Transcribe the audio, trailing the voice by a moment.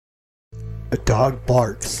A dog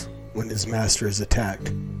barks when his master is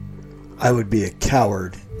attacked. I would be a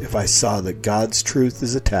coward if I saw that God's truth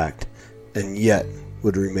is attacked and yet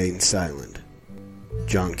would remain silent.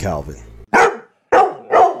 John Calvin. They're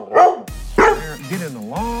getting a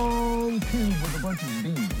long tube with a bunch of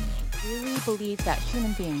bees. Really believe that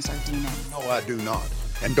human beings are demons. No, I do not.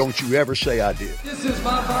 And don't you ever say I did. This is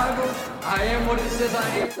my Bible. I am what it says I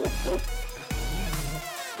am.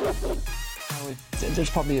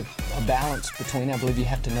 There's probably a balance between, I believe you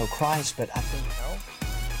have to know Christ, but I think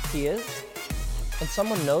He is. And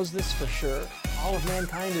someone knows this for sure. all of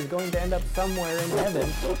mankind is going to end up somewhere in heaven.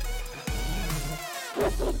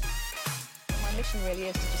 My mission really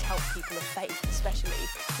is to just help people of faith, especially,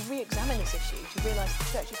 to re-examine this issue, to realise the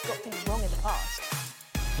church has got things wrong in the past.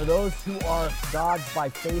 For those who are God's by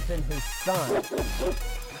faith in His Son.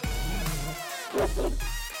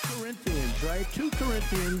 Corinthians, right? 2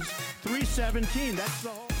 Corinthians 3:17. That's the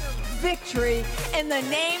whole victory in the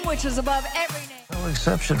name which is above every name. No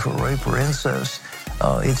exception for rape or incest.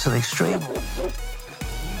 It's an extreme.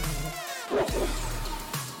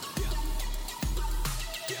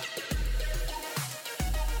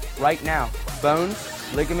 Right now,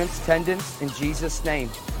 bones, ligaments, tendons, in Jesus' name.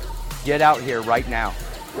 Get out here right now.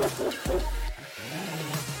 So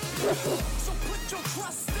put your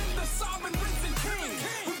trust in the sovereign risen king,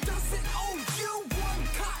 who doesn't owe you one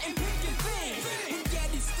cotton picking thing. And yet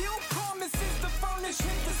he still promises to furnish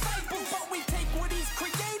his disciples. But we take what he's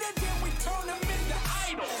created and we turn him into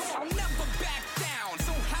idols. I'll never back down,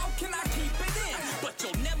 so how can I keep it in? But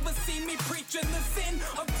you'll never see me preaching the sin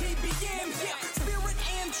of TBM. Yeah, spirit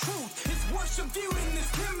and truth is worship viewed in this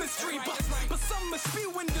chemistry. But some are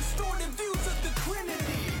spewing distorted views of the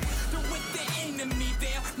Trinity. They're with the enemy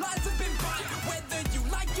there. Lies have been bought. Whether you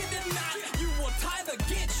like it or not, you will either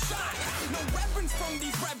get shot. No reverence from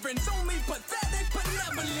these reverends, only pathetic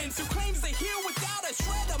benevolence who claims to heal without a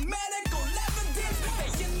shred of medical evidence.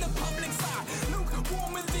 They in the public side,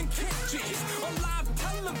 lukewarmer than kitchens. On live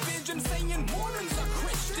television saying Mormons are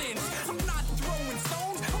Christians. I'm not throwing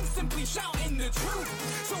stones, I'm simply shouting the truth.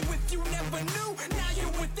 So if you never knew, now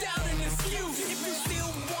you're without an excuse. If you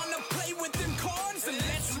still wanna play with them cards, then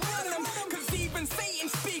let's run them. Cause even Satan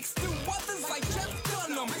speaks through others like Jeff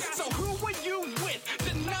Dunham. So who are you with?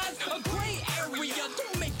 Denies a gray area.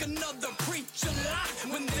 Don't make another preacher lie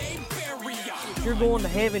when they bury ya. If you're going to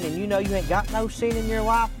heaven and you know you ain't got no sin in your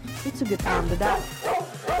life, it's a good time to die.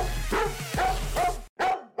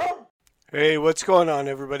 Hey, what's going on,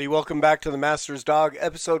 everybody? Welcome back to The Master's Dog,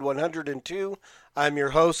 episode 102. I'm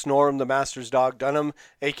your host, Norm, the Master's Dog Dunham,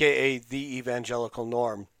 a.k.a. The Evangelical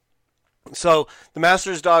Norm. So, the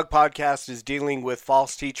Master's Dog podcast is dealing with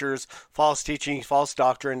false teachers, false teaching, false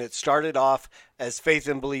doctrine. It started off as Faith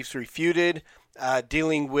and Beliefs Refuted,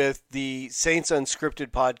 dealing with the Saints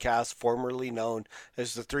Unscripted podcast, formerly known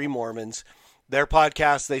as the Three Mormons. Their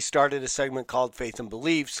podcast, they started a segment called Faith and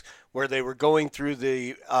Beliefs, where they were going through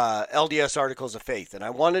the LDS Articles of Faith. And I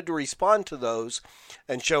wanted to respond to those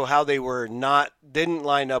and show how they didn't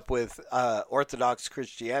line up with Orthodox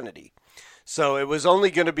Christianity. So it was only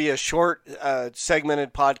going to be a short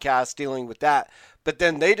segmented podcast dealing with that. But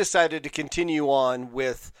then they decided to continue on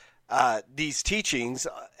with these teachings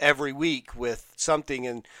every week with something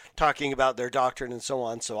and talking about their doctrine and so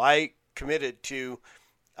on. So I committed to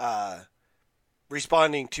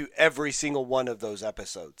responding to every single one of those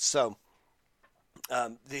episodes. So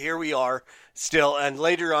here we are still. And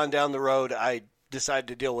later on down the road, I decided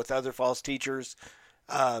to deal with other false teachers,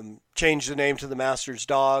 change the name to The Master's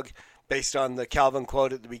Dog based on the Calvin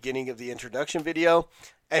quote at the beginning of the introduction video.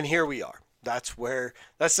 And here we are. That's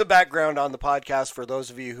the background on the podcast for those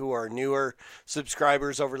of you who are newer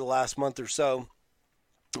subscribers over the last month or so,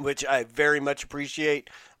 which I very much appreciate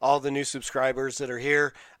all the new subscribers that are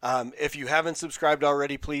here. If you haven't subscribed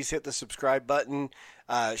already, please hit the subscribe button.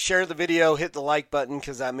 Share the video, hit the like button,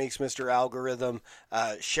 because that makes Mr. Algorithm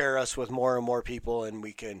share us with more and more people, and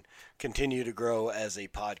we can continue to grow as a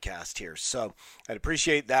podcast here. So I'd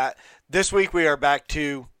appreciate that. This week we are back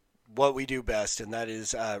to what we do best, and that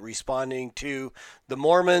is responding to the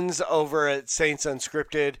Mormons over at Saints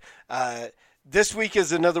Unscripted. This week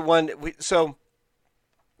is another one. So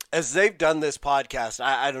as they've done this podcast,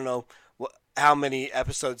 I don't know how many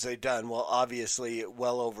episodes they've done. Well, obviously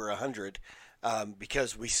well over 100,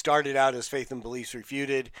 because we started out as Faith and Beliefs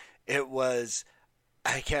Refuted. It was,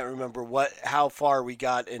 I can't remember how far we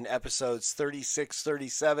got in episodes 36,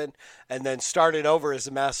 37, and then started over as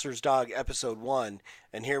the Master's Dog episode 1,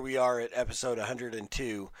 and here we are at episode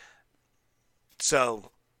 102.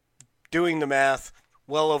 So, doing the math,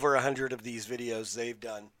 well over 100 of these videos they've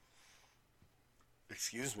done.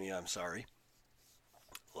 Excuse me, I'm sorry.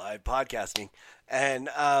 live podcasting. And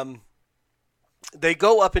they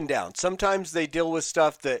go up and down. Sometimes they deal with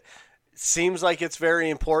stuff that seems like it's very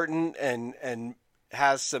important and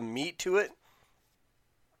has some meat to it.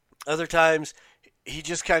 Other times, he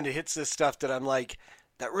just kind of hits this stuff that I'm like,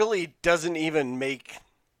 that really doesn't even make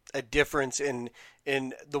a difference in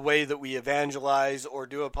the way that we evangelize or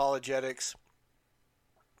do apologetics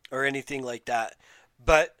or anything like that.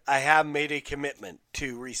 But I have made a commitment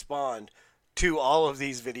to respond to all of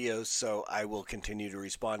these videos, so I will continue to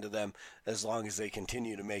respond to them as long as they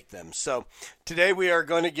continue to make them. So today we are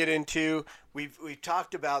going to get into, we've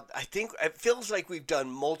talked about, I think it feels like we've done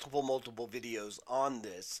multiple videos on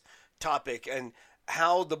this topic and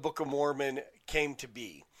how the Book of Mormon came to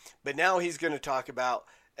be. But now he's going to talk about,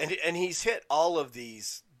 and he's hit all of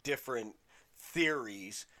these different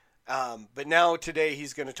theories, but now today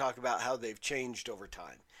he's going to talk about how they've changed over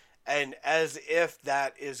time. And as if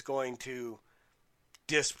that is going to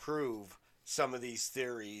disprove some of these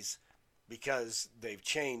theories because they've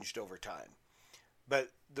changed over time. But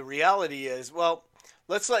the reality is, well,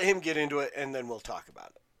 let's let him get into it and then we'll talk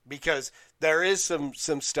about it. Because there is some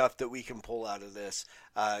stuff that we can pull out of this.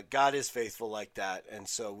 God is faithful like that. And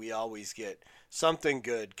so we always get something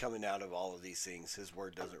good coming out of all of these things. His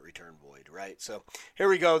word doesn't return void, right? So here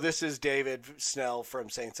we go. This is David Snell from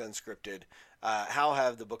Saints Unscripted. How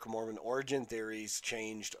have the Book of Mormon origin theories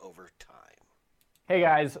changed over time? Hey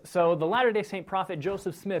guys, so the Latter-day Saint prophet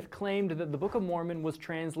Joseph Smith claimed that the Book of Mormon was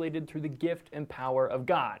translated through the gift and power of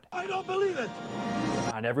God. I don't believe it!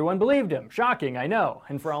 Not everyone believed him. Shocking, I know.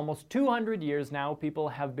 And for almost 200 years now, people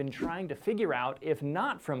have been trying to figure out, if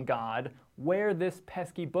not from God, where this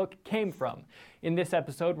pesky book came from. In this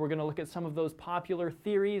episode, we're going to look at some of those popular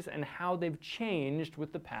theories and how they've changed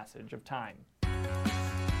with the passage of time.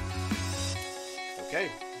 Okay,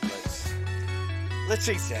 let's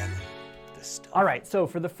examine this stuff. All right, so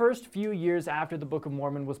for the first few years after the Book of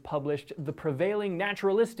Mormon was published, the prevailing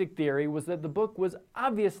naturalistic theory was that the book was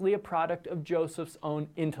obviously a product of Joseph's own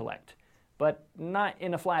intellect, but not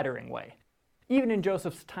in a flattering way. Even in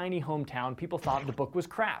Joseph's tiny hometown, people thought the book was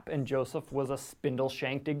crap, and Joseph was a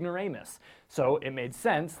spindle-shanked ignoramus, so it made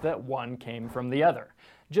sense that one came from the other.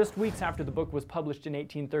 Just weeks after the book was published in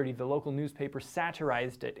 1830, the local newspaper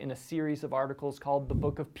satirized it in a series of articles called the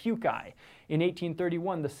Book of Puki. In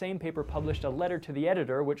 1831, the same paper published a letter to the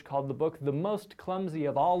editor which called the book the most clumsy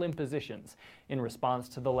of all impositions. In response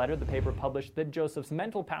to the letter, the paper published that Joseph's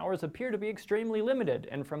mental powers appear to be extremely limited,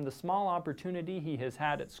 and from the small opportunity he has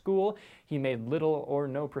had at school, he made little or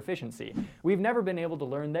no proficiency. We've never been able to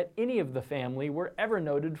learn that any of the family were ever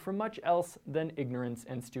noted for much else than ignorance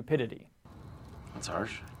and stupidity. That's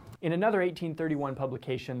harsh. In another 1831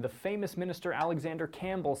 publication, the famous minister Alexander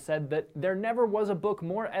Campbell said that there never was a book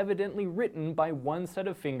more evidently written by one set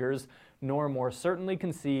of fingers, nor more certainly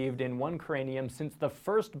conceived in one cranium since the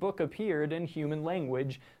first book appeared in human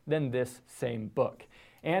language than this same book.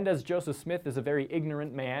 And as Joseph Smith is a very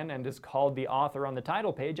ignorant man and is called the author on the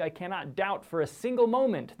title page, I cannot doubt for a single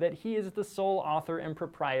moment that he is the sole author and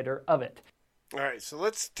proprietor of it. All right, so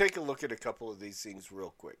let's take a look at a couple of these things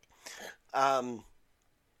real quick.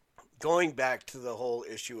 Going back to the whole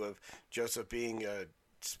issue of Joseph being a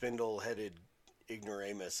spindle-headed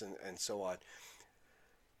ignoramus and so on.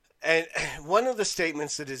 And one of the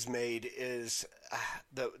statements that is made is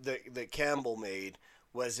that Campbell made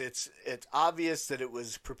was it's obvious that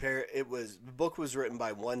the book was written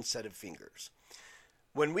by one set of fingers.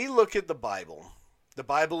 When we look at the Bible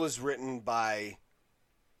is written by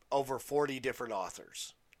over 40 different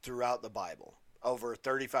authors throughout the Bible, over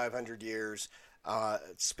 3,500 years,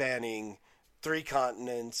 spanning 3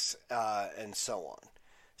 continents, and so on.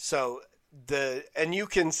 So and you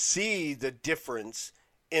can see the difference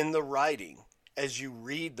in the writing as you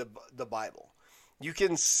read the Bible. You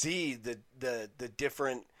can see the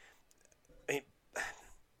different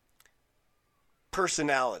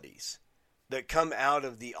personalities that come out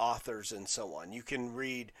of the authors and so on. You can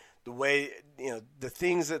read the way, the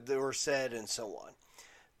things that were said and so on.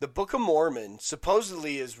 The Book of Mormon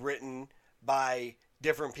supposedly is written by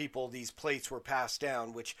different people. These plates were passed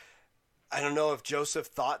down, which I don't know if Joseph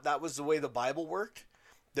thought that was the way the Bible worked,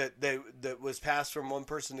 that was passed from one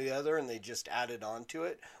person to the other and they just added on to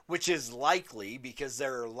it, which is likely because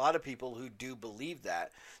there are a lot of people who do believe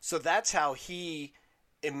that. So that's how he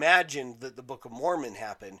imagined that the Book of Mormon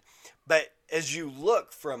happened. But as you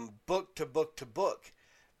look from book to book to book,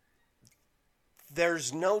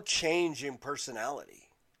 there's no change in personality.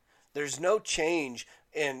 There's no change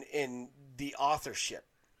in the authorship.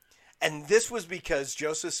 And this was because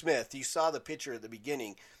Joseph Smith, you saw the picture at the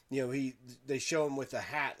beginning, they show him with a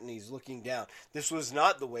hat and he's looking down. This was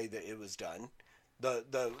not the way that it was done.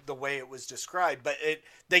 the way it was described, but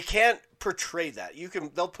they can't portray that.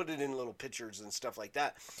 They'll put it in little pictures and stuff like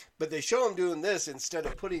that, but they show him doing this instead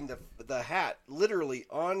of putting the hat literally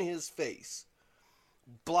on his face,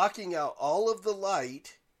 blocking out all of the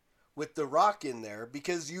light with the rock in there,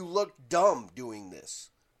 because you look dumb doing this,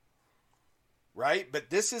 right? But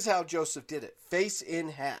this is how Joseph did it: face in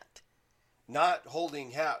hat, not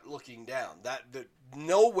holding hat looking down.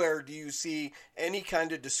 Nowhere do you see any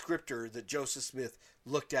kind of descriptor that Joseph Smith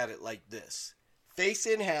looked at it like this. Face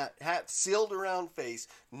in hat, hat sealed around face,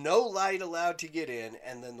 no light allowed to get in,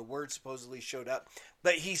 and then the word supposedly showed up.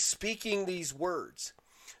 But he's speaking these words.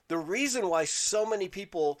 The reason why so many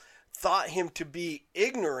people thought him to be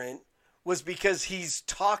ignorant was because he's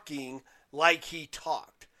talking like he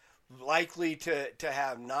talked. Likely to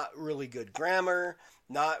have not really good grammar.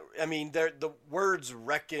 The words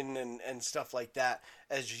reckon and stuff like that,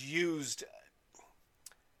 as used,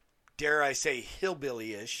 dare I say,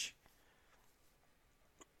 hillbilly-ish,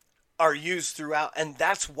 are used throughout. And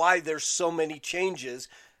that's why there's so many changes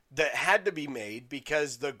that had to be made,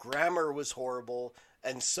 because the grammar was horrible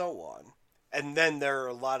and so on. And then there are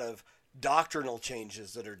a lot of doctrinal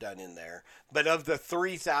changes that are done in there. But of the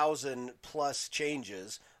 3,000 plus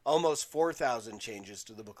changes, almost 4,000 changes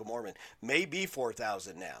to the Book of Mormon, maybe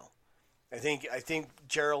 4,000 now. I think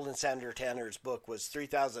Gerald and Sandra Tanner's book was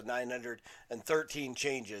 3,913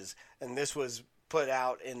 changes, and this was put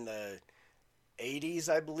out in the 80s,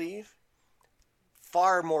 I believe.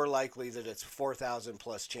 Far more likely that it's 4,000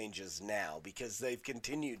 plus changes now, because they've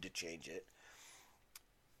continued to change it.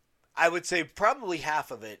 I would say probably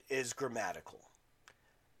half of it is grammatical.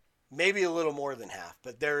 Maybe a little more than half,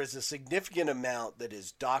 but there is a significant amount that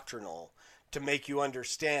is doctrinal to make you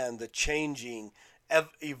understand the changing,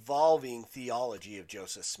 evolving theology of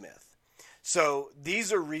Joseph Smith. So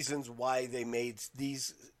these are reasons why they made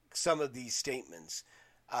some of these statements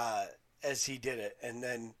as he did it, and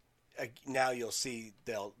then now you'll see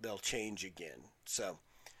they'll change again. So.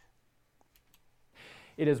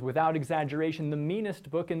 It is without exaggeration the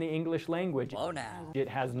meanest book in the English language. Oh, now. It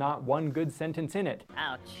has not one good sentence in it.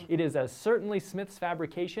 Ouch. It is as certainly Smith's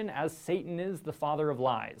fabrication as Satan is the father of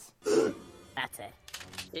lies. That's it.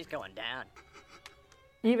 He's going down.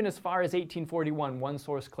 Even as far as 1841, one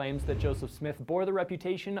source claims that Joseph Smith bore the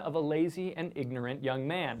reputation of a lazy and ignorant young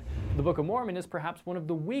man. The Book of Mormon is perhaps one of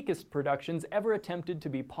the weakest productions ever attempted to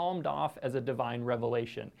be palmed off as a divine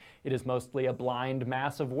revelation. It is mostly a blind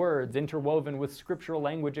mass of words interwoven with scriptural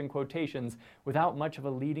language and quotations without much of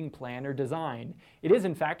a leading plan or design. It is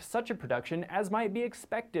in fact such a production as might be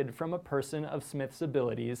expected from a person of Smith's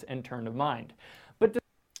abilities and turn of mind.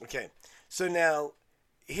 Okay, so now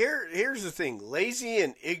Here's the thing. Lazy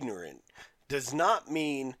and ignorant does not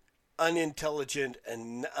mean unintelligent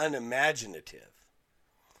and unimaginative.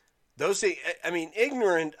 Those things,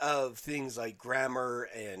 ignorant of things like grammar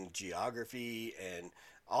and geography and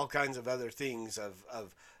all kinds of other things,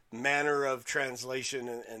 of manner of translation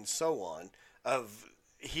and so on, of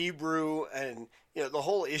Hebrew, and the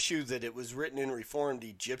whole issue that it was written in Reformed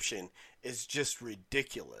Egyptian is just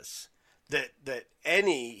ridiculous. That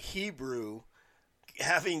any Hebrew,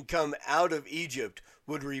 having come out of Egypt,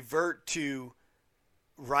 would revert to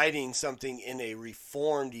writing something in a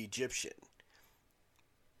Reformed Egyptian.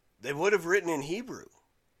 They would have written in Hebrew,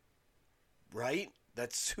 right?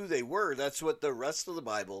 That's who they were. That's what the rest of the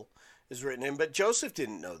Bible is written in. But Joseph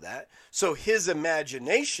didn't know that. So his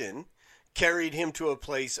imagination carried him to a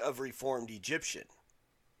place of Reformed Egyptian.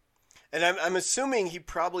 And I'm assuming he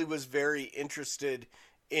probably was very interested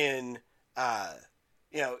in,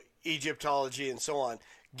 Egyptology and so on,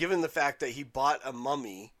 given the fact that he bought a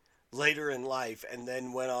mummy later in life and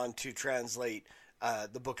then went on to translate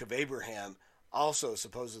the Book of Abraham, also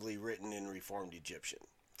supposedly written in Reformed Egyptian.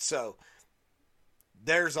 So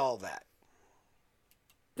there's all that.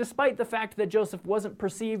 Despite the fact that Joseph wasn't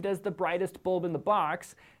perceived as the brightest bulb in the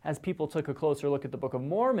box, as people took a closer look at the Book of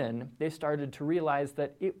Mormon, they started to realize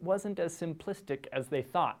that it wasn't as simplistic as they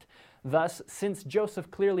thought. Thus, since Joseph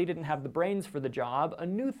clearly didn't have the brains for the job, a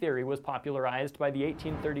new theory was popularized by the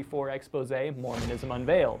 1834 expose, Mormonism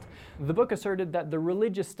Unveiled. The book asserted that the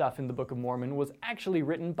religious stuff in the Book of Mormon was actually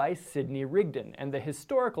written by Sidney Rigdon, and the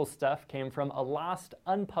historical stuff came from a lost,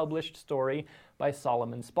 unpublished story by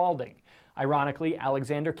Solomon Spaulding. Ironically,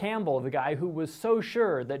 Alexander Campbell, the guy who was so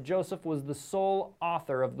sure that Joseph was the sole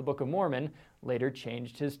author of the Book of Mormon, later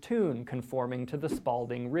changed his tune, conforming to the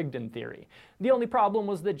Spaulding-Rigdon theory. The only problem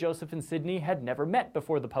was that Joseph and Sidney had never met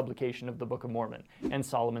before the publication of the Book of Mormon, and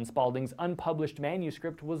Solomon Spaulding's unpublished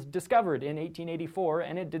manuscript was discovered in 1884,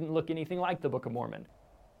 and it didn't look anything like the Book of Mormon.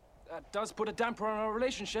 That does put a damper on our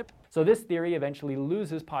relationship. So this theory eventually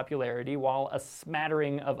loses popularity while a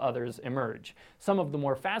smattering of others emerge. Some of the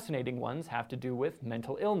more fascinating ones have to do with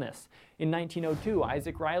mental illness. In 1902,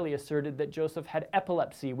 Isaac Riley asserted that Joseph had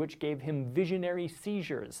epilepsy, which gave him visionary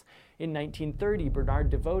seizures. In 1930, Bernard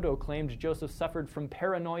DeVoto claimed Joseph suffered from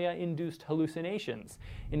paranoia-induced hallucinations.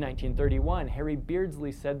 In 1931, Harry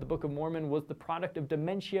Beardsley said the Book of Mormon was the product of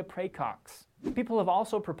dementia praecox. People have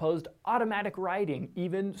also proposed automatic writing,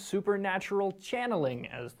 even supernatural channeling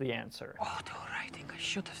as the answer. Auto writing, I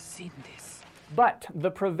should have seen this. But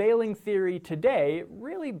the prevailing theory today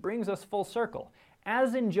really brings us full circle.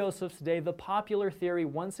 As in Joseph's day, the popular theory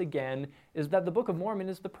once again is that the Book of Mormon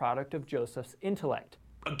is the product of Joseph's intellect.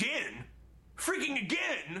 Again? Freaking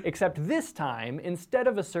again? Except this time, instead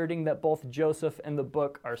of asserting that both Joseph and the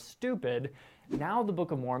book are stupid, now the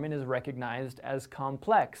Book of Mormon is recognized as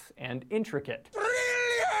complex and intricate.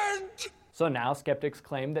 Brilliant! So now skeptics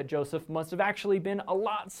claim that Joseph must have actually been a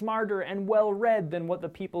lot smarter and well-read than what the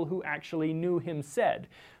people who actually knew him said,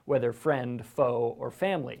 whether friend, foe, or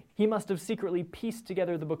family. He must have secretly pieced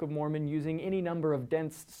together the Book of Mormon using any number of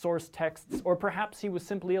dense source texts, or perhaps he was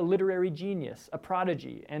simply a literary genius, a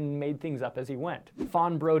prodigy, and made things up as he went.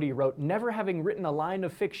 Fawn Brodie wrote, "Never having written a line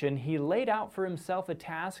of fiction, he laid out for himself a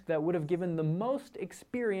task that would have given the most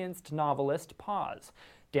experienced novelist pause."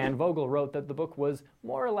 Dan Vogel wrote that the book was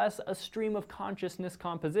more or less a stream of consciousness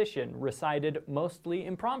composition, recited mostly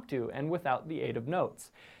impromptu and without the aid of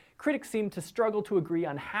notes. Critics seem to struggle to agree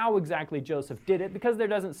on how exactly Joseph did it because there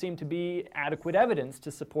doesn't seem to be adequate evidence to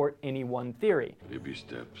support any one theory. Baby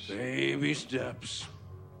steps. Baby steps.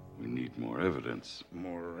 We need more evidence.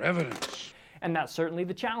 More evidence. And that's certainly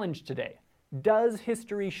the challenge today. Does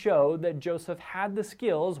history show that Joseph had the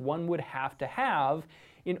skills one would have to have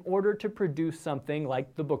in order to produce something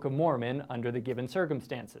like the Book of Mormon under the given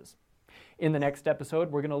circumstances? In the next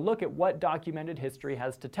episode, we're going to look at what documented history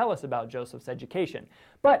has to tell us about Joseph's education.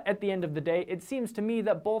 But at the end of the day, it seems to me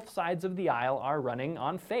that both sides of the aisle are running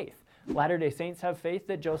on faith. Latter-day Saints have faith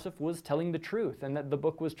that Joseph was telling the truth and that the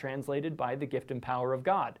book was translated by the gift and power of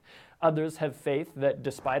God. Others have faith that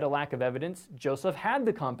despite a lack of evidence, Joseph had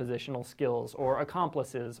the compositional skills or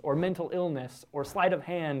accomplices or mental illness or sleight of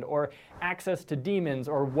hand or access to demons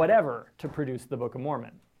or whatever to produce the Book of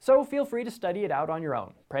Mormon. So feel free to study it out on your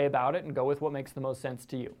own. Pray about it and go with what makes the most sense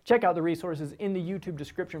to you. Check out the resources in the YouTube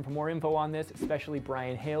description for more info on this, especially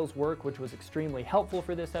Brian Hale's work, which was extremely helpful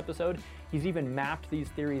for this episode. He's even mapped these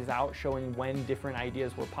theories out, showing when different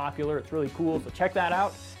ideas were popular. It's really cool, so check that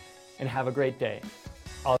out, and have a great day.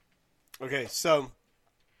 Okay, so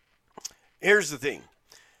here's the thing.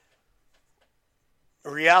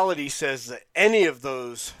 Reality says that any of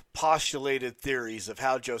those postulated theories of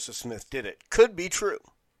how Joseph Smith did it could be true.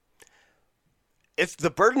 It's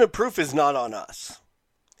the burden of proof is not on us.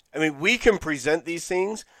 I mean, we can present these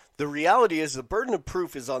things. The reality is the burden of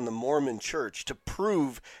proof is on the Mormon Church to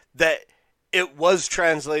prove that it was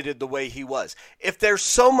translated the way he was. If there's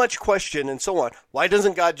so much question and so on, why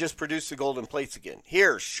doesn't God just produce the golden plates again?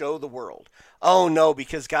 Here, show the world. Oh, no,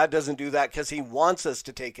 because God doesn't do that because he wants us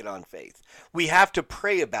to take it on faith. We have to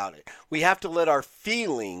pray about it. We have to let our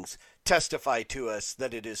feelings testify to us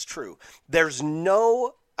that it is true. There's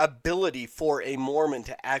no ability for a Mormon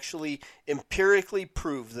to actually empirically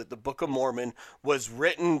prove that the Book of Mormon was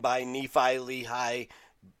written by Nephi, Lehi,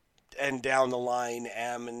 and down the line,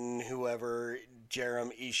 Ammon, whoever, Jerem,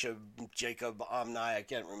 Ishab, Jacob, Omni, I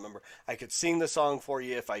can't remember. I could sing the song for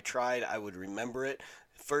you if I tried. I would remember it.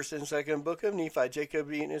 First and second book of Nephi,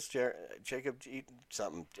 Jacob, Enos, Jacob,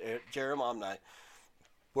 something, Jerem, Omni.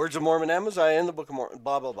 Words of Mormon, Amaziah, and the Book of Mormon,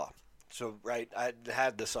 blah, blah, blah. So, right, I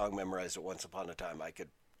had the song memorized at once upon a time. I could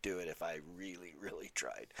do it if I really, really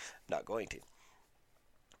tried. I'm not going to.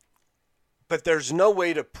 But there's no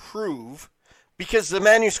way to prove, because the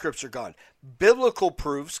manuscripts are gone. Biblical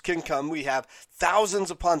proofs can come. We have thousands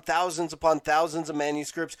upon thousands upon thousands of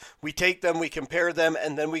manuscripts. We take them, we compare them,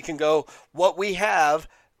 and then we can go, what we have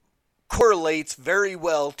correlates very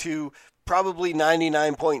well to probably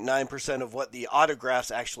 99.9% of what the autographs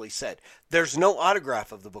actually said. There's no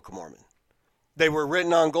autograph of the Book of Mormon. They were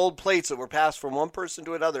written on gold plates that were passed from one person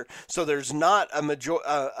to another. So there's not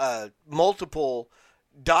a multiple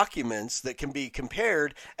documents that can be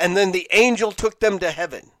compared. And then the angel took them to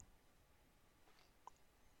heaven.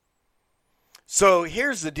 So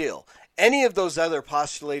here's the deal. Any of those other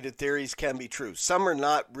postulated theories can be true. Some are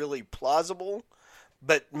not really plausible,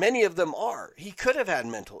 but many of them are. He could have had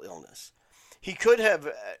mental illness. He could have...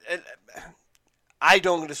 I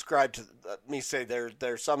don't ascribe to, let me say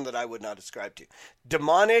there's some that I would not ascribe to.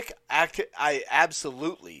 Demonic, I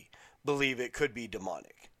absolutely believe it could be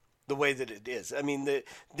demonic. the way that it is. I mean,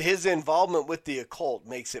 his involvement with the occult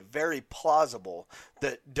makes it very plausible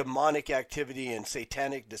that demonic activity and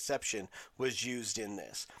satanic deception was used in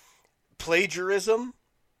this. Plagiarism,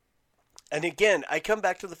 and again, I come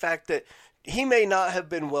back to the fact that he may not have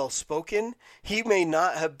been well-spoken, he may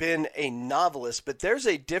not have been a novelist, but there's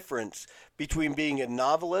a difference between being a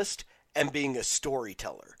novelist and being a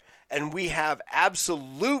storyteller. And we have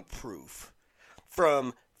absolute proof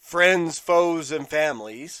from friends, foes, and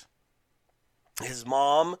families, his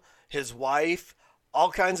mom, his wife, all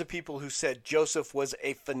kinds of people who said Joseph was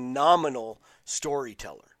a phenomenal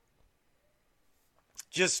storyteller.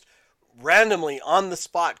 Just randomly on the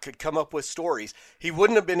spot could come up with stories. He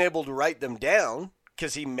wouldn't have been able to write them down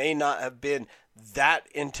because he may not have been that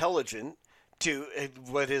intelligent to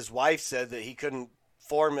what his wife said, that he couldn't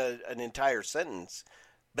form an entire sentence,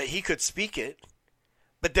 but he could speak it.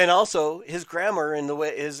 But then also his grammar and the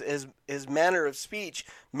way his manner of speech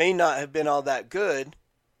may not have been all that good.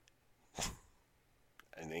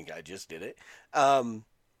 I think I just did it. To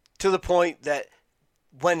the point that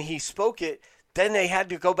when he spoke it, then they had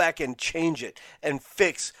to go back and change it and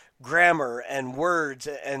fix grammar and words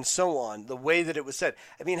and so on, the way that it was said.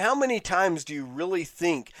 I mean, how many times do you really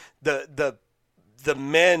think the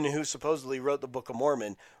men who supposedly wrote the Book of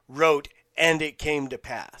Mormon wrote, "and it came to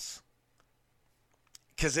pass"?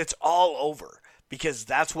 Because it's all over. Because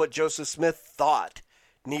that's what Joseph Smith thought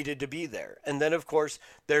needed to be there. And then, of course,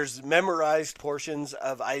 there's memorized portions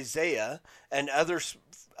of Isaiah and other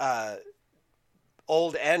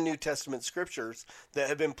Old and New Testament scriptures that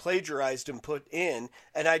have been plagiarized and put in.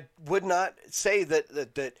 And I would not say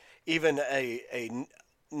that even a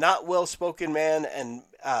not well-spoken man and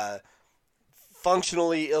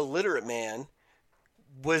functionally illiterate man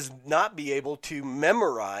was not be able to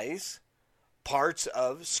memorize parts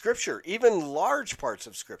of Scripture, even large parts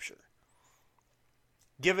of Scripture.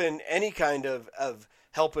 Given any kind of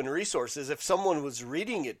help and resources, if someone was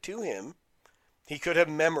reading it to him, he could have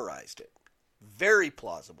memorized it. Very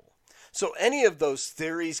plausible. So any of those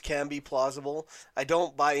theories can be plausible. I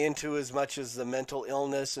don't buy into as much as the mental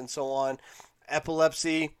illness and so on.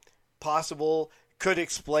 Epilepsy, possible, could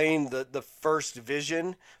explain the first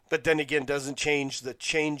vision, but then again doesn't change the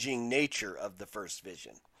changing nature of the first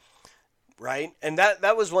vision. Right? And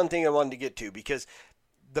that was one thing I wanted to get to, because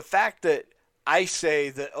the fact that I say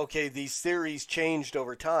that, okay, these theories changed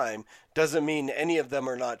over time doesn't mean any of them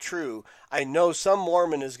are not true. I know some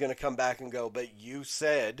Mormon is going to come back and go, but you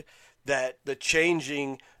said that the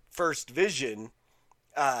changing first vision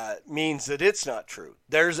means that it's not true.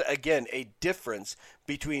 There's, again, a difference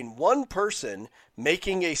between one person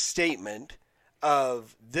making a statement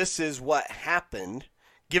of this is what happened,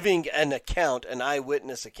 giving an account, an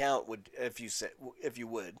eyewitness account, would, if you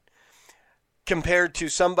would, compared to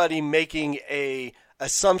somebody making a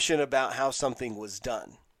assumption about how something was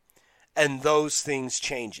done, and those things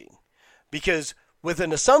changing. Because with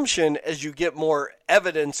an assumption, as you get more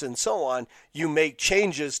evidence and so on, you make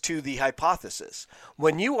changes to the hypothesis.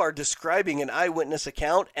 When you are describing an eyewitness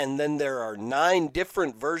account and then there are 9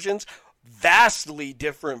 different versions, vastly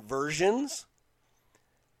different versions,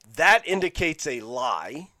 that indicates a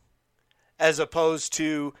lie, as opposed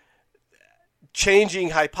to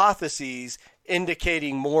changing hypotheses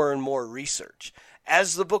indicating more and more research.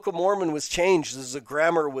 As the Book of Mormon was changed, as the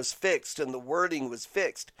grammar was fixed and the wording was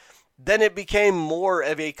fixed, then it became more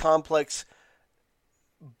of a complex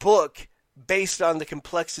book based on the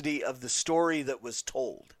complexity of the story that was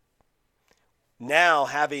told. Now,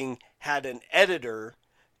 having had an editor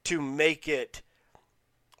to make it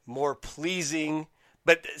more pleasing,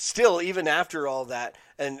 but still, even after all that,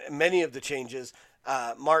 and many of the changes,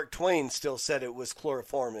 Mark Twain still said it was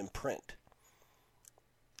chloroform in print.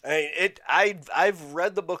 I've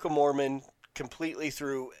read the Book of Mormon completely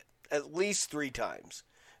through at least 3 times,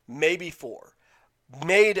 maybe 4.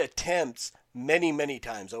 Made attempts many, many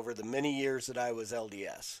times over the many years that I was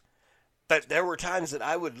LDS. But there were times that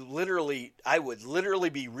I would literally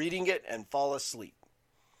be reading it and fall asleep,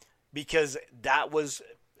 because that was,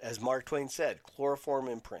 as Mark Twain said, chloroform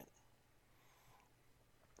in print.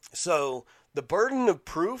 So the burden of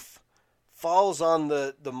proof falls on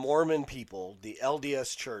the Mormon people, the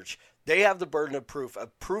LDS church. They have the burden of proof,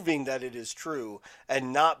 of proving that it is true,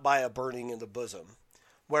 and not by a burning in the bosom.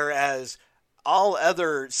 Whereas all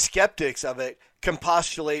other skeptics of it can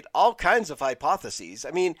postulate all kinds of hypotheses.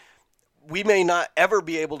 I mean, we may not ever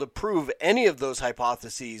be able to prove any of those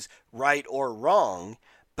hypotheses right or wrong,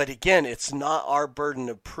 but again, it's not our burden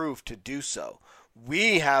of proof to do so.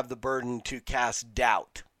 We have the burden to cast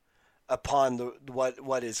doubt upon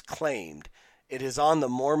what is claimed. It is on the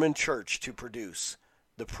Mormon church to produce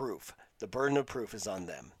the proof. The burden of proof is on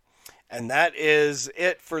them. And that is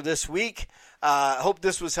it for this week. Hope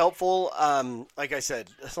this was helpful. Like I said,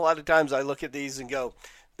 a lot of times I look at these and go,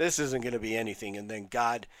 this isn't going to be anything. And then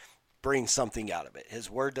God brings something out of it. His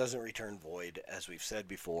word doesn't return void, as we've said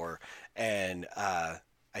before. And I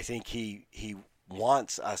think he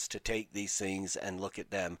wants us to take these things and look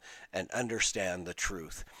at them and understand the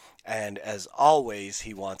truth. And as always,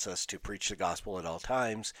 he wants us to preach the gospel at all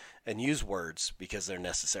times and use words because they're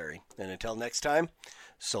necessary. And until next time,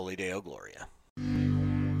 Soli Deo Gloria.